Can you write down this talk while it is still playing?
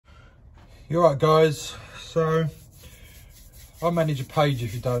You're right, guys. So I manage a page,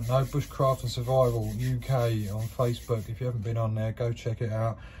 if you don't know, Bushcraft and Survival UK on Facebook. If you haven't been on there, go check it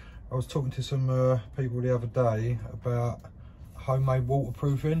out. I was talking to some people the other day about homemade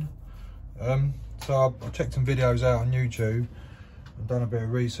waterproofing. So I checked some videos out on YouTube and done a bit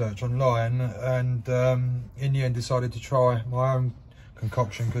of research online, and in the end decided to try my own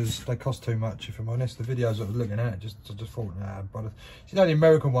concoction because they cost too much, if I'm honest. The videos I was looking at, I just thought, nah, but you know the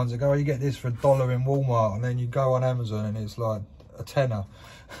American ones that go, oh, you get this for $1 in Walmart, and then you go on Amazon and it's like a tenner.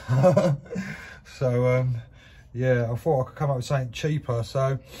 So yeah, I thought I could come up with something cheaper.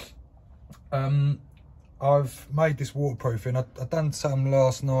 So I've made this waterproofing. I done some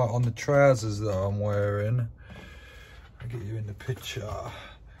last night on the trousers that I'm wearing. I'll get you in the picture.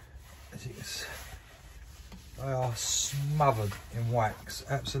 As you can see, they are smothered in wax,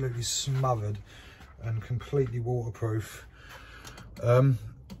 absolutely smothered and completely waterproof.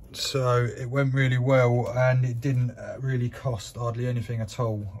 So it went really well, and it didn't really cost hardly anything at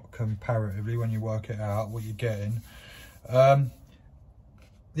all comparatively when you work it out what you're getting. The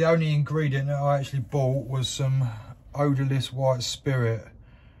only ingredient that I actually bought was some odourless white spirit,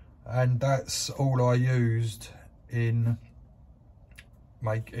 and that's all I used in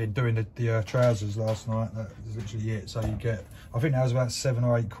doing the trousers last night. That was literally it. So you get, I think that was about 7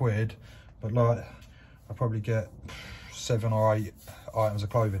 or 8 quid, but like I probably get 7 or 8 items of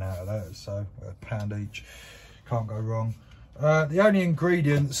clothing out of that, so £1 each, can't go wrong. The only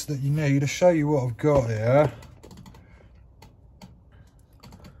ingredients that you need, to show you what I've got here,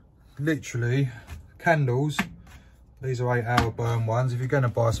 literally candles. These are 8-hour burn ones. If you're going to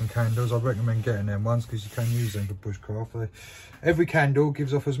buy some candles, I'd recommend getting them ones because you can use them for bushcraft. Every candle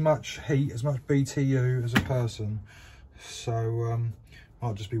gives off as much heat, as much BTU as a person. So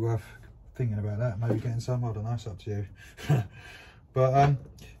might just be worth thinking about that, maybe getting some, I don't know, it's up to you. But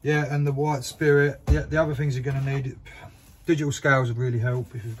yeah, and the white spirit. The other things you're going to need, digital scales would really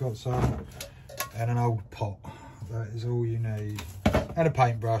help if you've got some, and an old pot. That is all you need, and a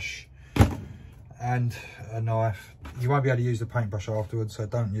paintbrush and a knife. You won't be able to use the paintbrush afterwards, so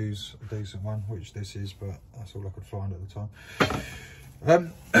don't use a decent one, which this is, but that's all I could find at the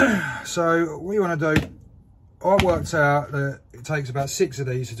time. So what you want to do, I worked out that it takes about 6 of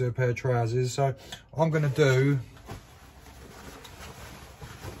these to do a pair of trousers. So I'm going to do,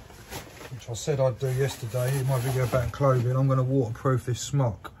 which I said I'd do yesterday in my video about clothing, I'm going to waterproof this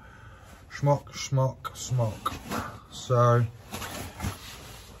smock. Smock. So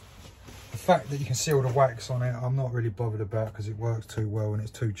the fact that you can see all the wax on it, I'm not really bothered about because it works too well and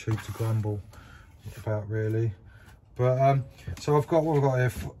it's too cheap to grumble about, really. But so I've got, what I've got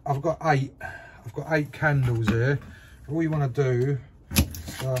here, I've got 8 candles here. All you want to do,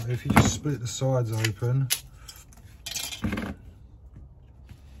 if you just split the sides open,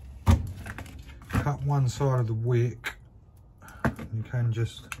 cut one side of the wick, you can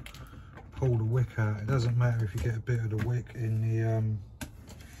just pull the wick out. It doesn't matter if you get a bit of the wick in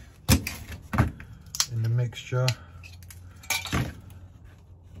the mixture,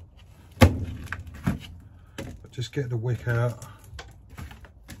 but just get the wick out.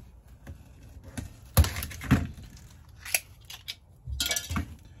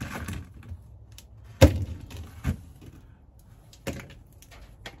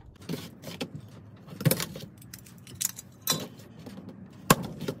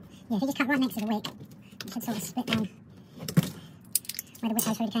 Yeah, if you just cut right next to the wick, it should sort of split down where the wick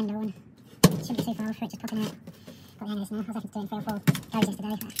goes through the candle, and it shouldn't be too far off for it just popping out. Got the hang of this now. I was having to do it in 3 or 4 goes yesterday.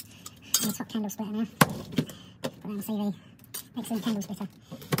 I'm the top candle splitter now. Put that on the CV. Excellent candle splitter.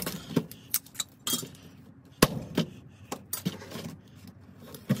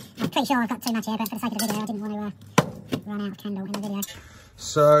 I'm pretty sure I've got too much here, but for the sake of the video, I didn't want to run out of candle in the video.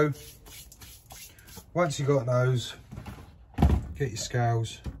 So once you've got those, get your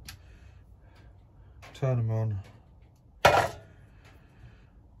scales, turn them on,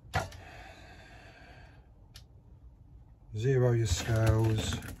 zero your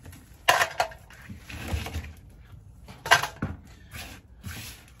scales,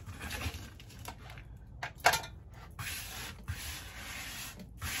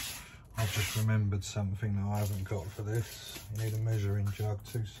 I've just remembered something that I haven't got for this. You need a measuring jug,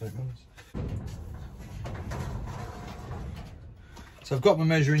 2 seconds. So I've got my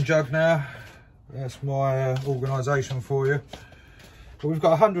measuring jug now. That's my organisation for you. But we've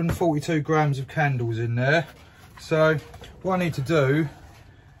got 142 grams of candles in there. So what I need to do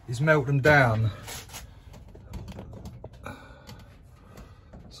is melt them down.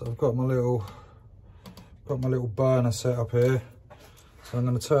 So I've got my little burner set up here. So I'm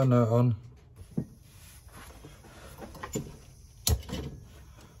going to turn that on.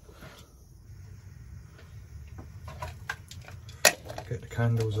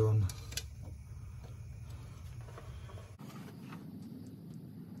 candles on.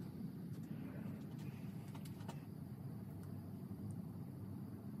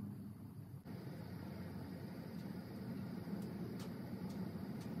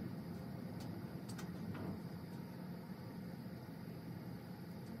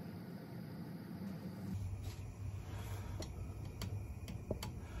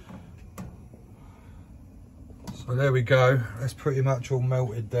 So there we go, that's pretty much all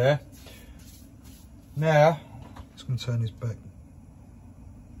melted there. Now, just going to turn this back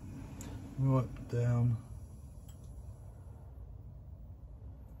right down.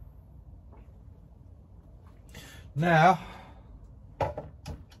 Now,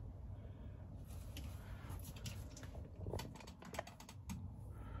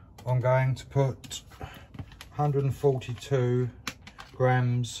 I'm going to put 142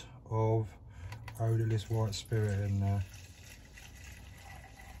 grams of odourless white spirit in there.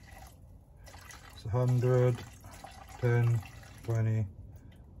 It's 100, 10, 20,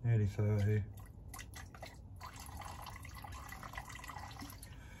 nearly 30.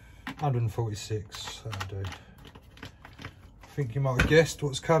 146, that'll do. I think you might have guessed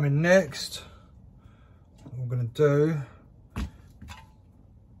what's coming next. What I'm going to do,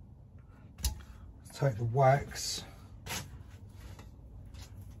 take the wax,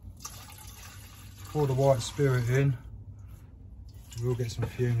 pour the white spirit in. We'll get some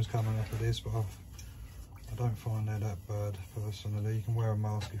fumes coming off of this, but I don't find they're that bad personally. You can wear a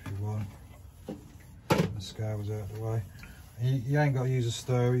mask if you want. Get the scales out of the way. You ain't got to use a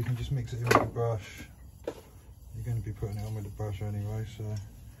stir, you can just mix it in with a brush. You're going to be putting it on with a brush anyway, so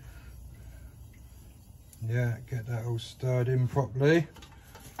yeah, get that all stirred in properly.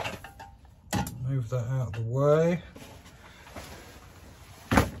 Move that out of the way.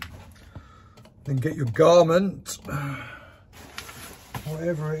 Then get your garment,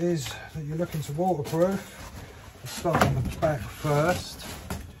 whatever it is that you're looking to waterproof. Let's start on the back first.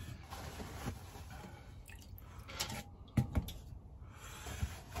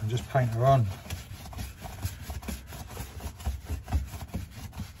 And just paint her on.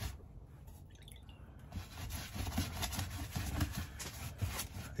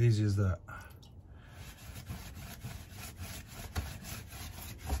 Easy as that.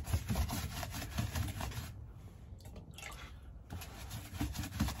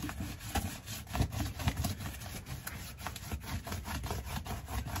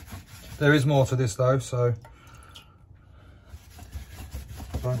 There is more to this though, so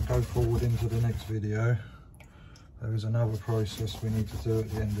don't go forward into the next video. There is another process we need to do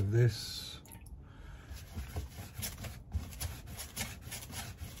at the end of this.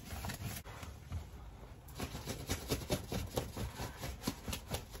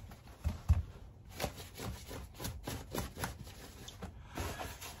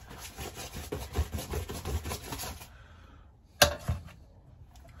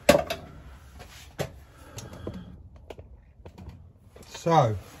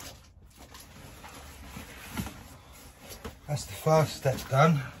 So, that's the first step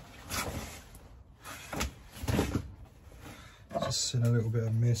done. Just seen a little bit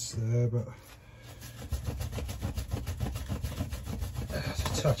of mist there, but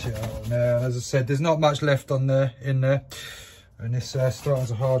to touch it out now. As I said, there's not much left on there, in there, and this starting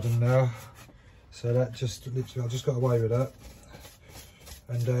to harden now. So that just literally, I just got away with that,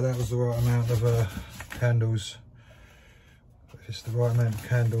 and that was the right amount of candles. It's the right amount of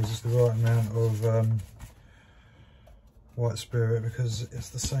candles, it's the right amount of white spirit, because it's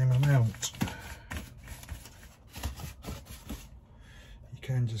the same amount. You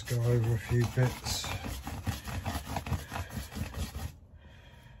can just go over a few bits.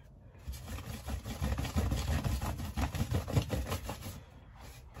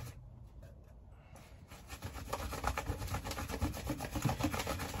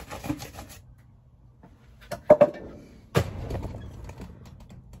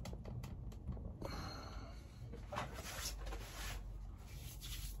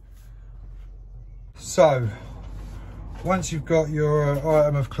 So, once you've got your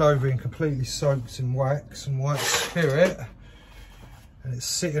item of clothing completely soaked in wax and white spirit, and it's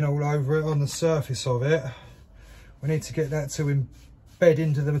sitting all over it, on the surface of it, we need to get that to embed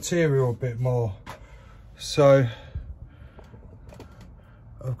into the material a bit more. So,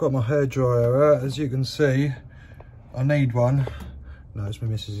 I've got my hairdryer out. As you can see, I need one. No, it's my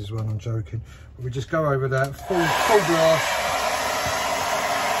missus's one, I'm joking. But we just go over that, full blast.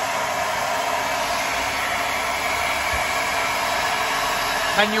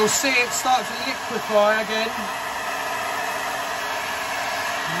 And you'll see it start to liquefy again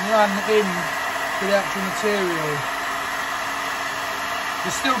and run in to the actual material. You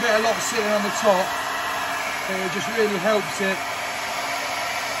still get a lot sitting on the top, but it just really helps it.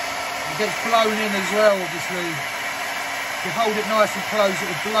 It gets blown in as well, obviously. If you hold it nice and close, it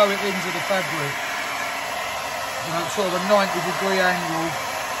will blow it into the fabric. You know, sort of a 90-degree angle.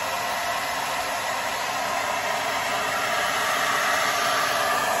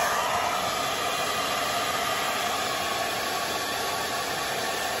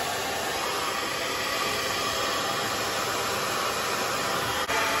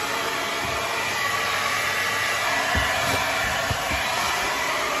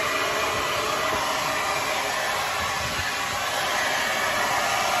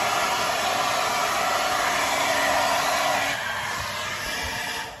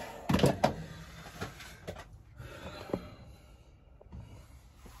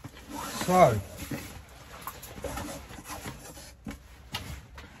 So,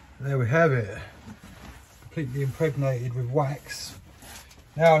 there we have it, completely impregnated with wax.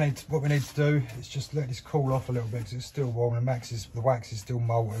 Now what we need to do is just let this cool off a little bit because it's still warm and the wax is still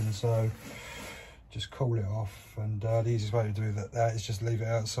molten, so just cool it off. And the easiest way to do that is just leave it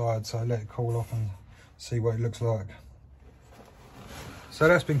outside, so let it cool off and see what it looks like. So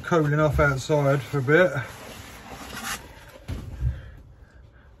that's been cooling off outside for a bit.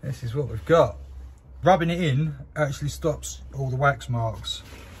 This is what we've got. Rubbing it in actually stops all the wax marks.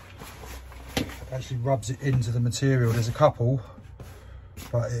 It actually rubs it into the material. There's a couple,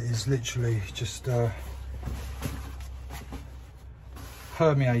 but it is literally just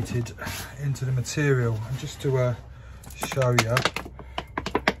permeated into the material. And just to show you,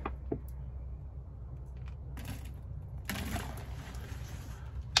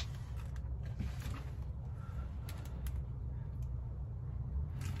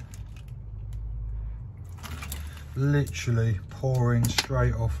 literally pouring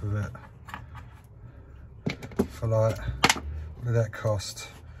straight off of it for like, what did that cost?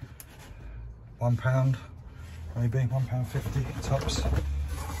 £1 maybe, £1.50 tops.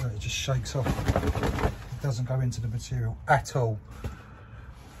 So it just shakes off. It doesn't go into the material at all.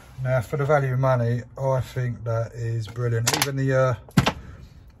 Now for the value of money, I think that is brilliant.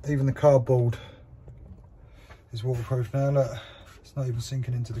 Even the cardboard is waterproof now. Look, it's not even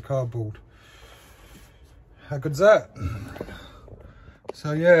sinking into the cardboard. How good's that?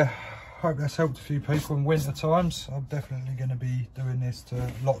 So yeah, hope that's helped a few people in winter times. I'm definitely going to be doing this to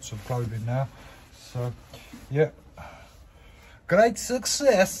lots of clothing now. So yeah, great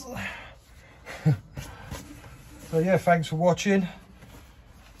success. So yeah, thanks for watching.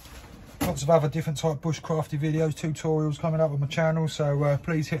 Lots of other different type bushcrafty videos, tutorials coming up on my channel. So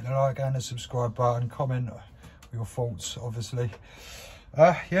please hit the like and the subscribe button. Comment your thoughts, obviously.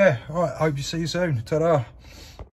 Yeah, all right, hope you see you soon. Ta-da.